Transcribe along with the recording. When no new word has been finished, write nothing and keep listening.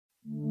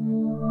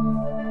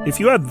If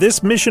you have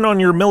this mission on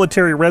your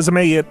military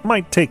resume, it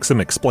might take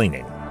some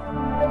explaining.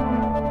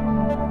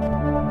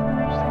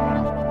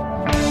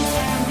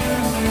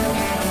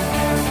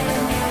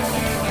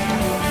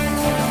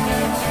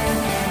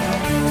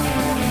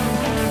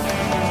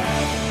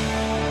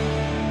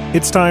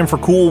 It's time for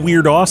Cool,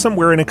 Weird, Awesome,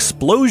 where an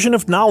explosion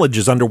of knowledge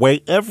is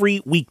underway every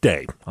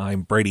weekday.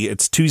 I'm Brady.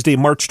 It's Tuesday,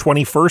 March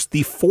 21st,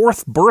 the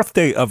 4th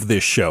birthday of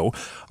this show.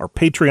 Our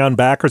Patreon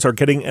backers are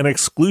getting an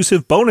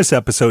exclusive bonus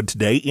episode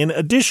today in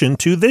addition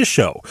to this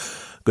show.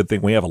 Good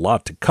thing we have a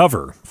lot to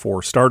cover.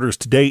 For starters,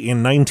 today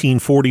in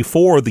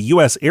 1944, the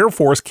U.S. Air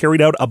Force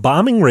carried out a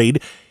bombing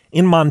raid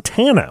in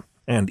Montana.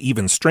 And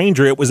even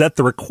stranger, it was at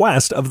the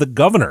request of the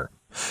governor.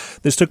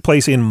 This took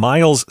place in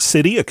Miles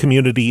City, a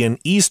community in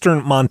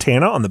eastern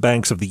Montana on the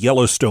banks of the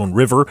Yellowstone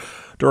River.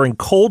 During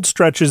cold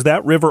stretches,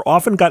 that river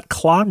often got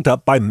clogged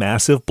up by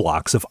massive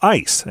blocks of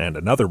ice, and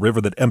another river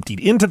that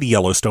emptied into the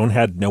Yellowstone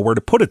had nowhere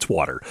to put its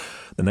water.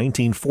 The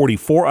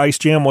 1944 ice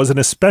jam was an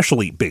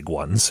especially big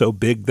one, so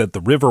big that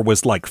the river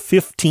was like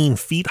 15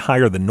 feet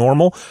higher than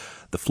normal.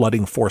 The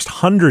flooding forced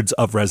hundreds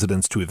of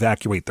residents to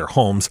evacuate their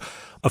homes.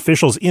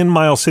 Officials in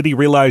Miles City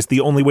realized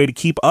the only way to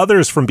keep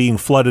others from being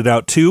flooded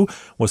out too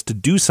was to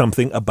do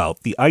something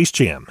about the ice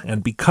jam.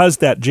 And because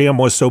that jam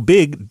was so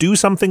big, do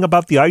something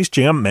about the ice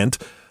jam meant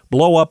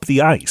blow up the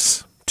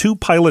ice. 2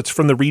 pilots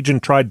from the region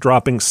tried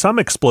dropping some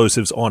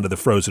explosives onto the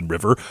frozen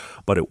river,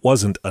 but it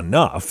wasn't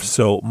enough.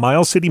 So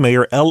Miles City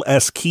Mayor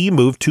L.S. Key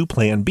moved to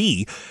Plan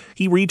B.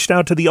 He reached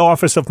out to the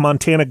office of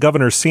Montana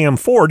Governor Sam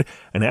Ford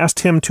and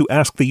asked him to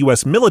ask the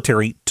U.S.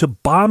 military to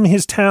bomb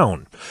his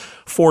town.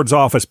 Ford's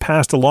office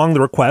passed along the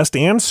request,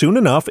 and soon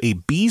enough, a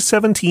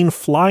B-17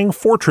 Flying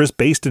Fortress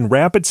based in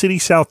Rapid City,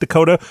 South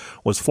Dakota,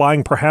 was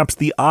flying perhaps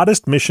the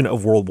oddest mission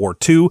of World War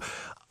II,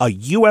 a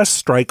U.S.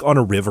 strike on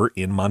a river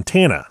in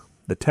Montana.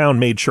 The town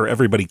made sure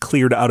everybody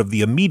cleared out of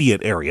the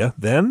immediate area.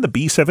 Then the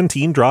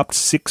B-17 dropped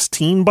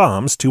 16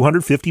 bombs,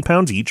 250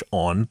 pounds each,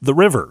 on the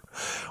river.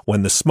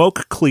 When the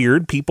smoke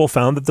cleared, people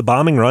found that the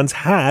bombing runs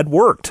had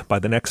worked. By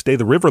the next day,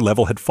 the river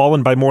level had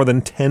fallen by more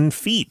than 10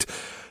 feet.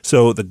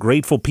 So the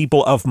grateful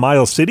people of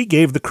Miles City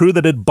gave the crew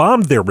that had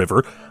bombed their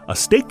river a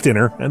steak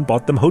dinner and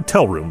bought them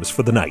hotel rooms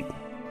for the night.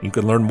 You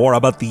can learn more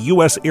about the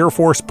U.S. Air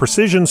Force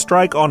precision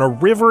strike on a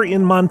river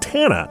in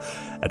Montana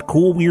at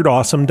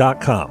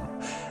coolweirdawesome.com.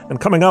 And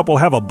coming up, we'll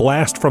have a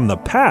blast from the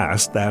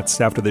past. That's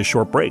after this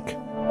short break.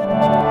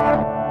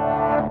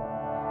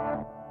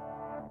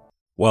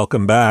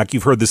 Welcome back.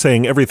 You've heard the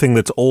saying, everything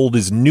that's old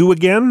is new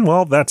again.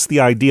 Well, that's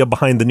the idea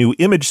behind the new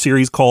Image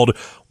series called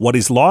What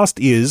is Lost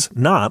is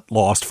Not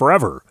Lost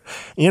Forever.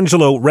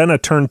 Angelo Renna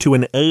turned to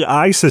an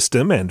AI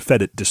system and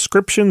fed it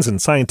descriptions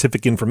and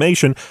scientific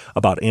information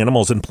about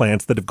animals and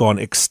plants that have gone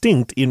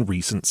extinct in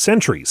recent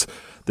centuries.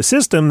 The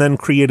system then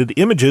created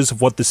images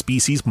of what the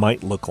species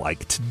might look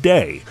like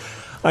today.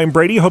 I'm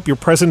Brady. Hope your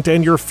present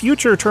and your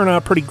future turn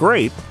out pretty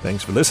great.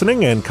 Thanks for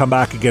listening, and come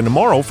back again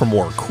tomorrow for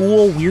more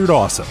Cool, Weird,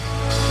 Awesome.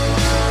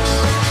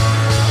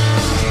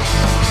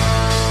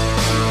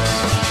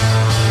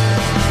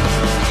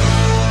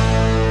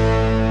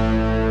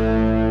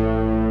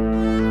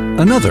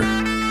 Another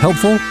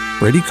helpful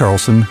Brady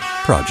Carlson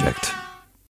project.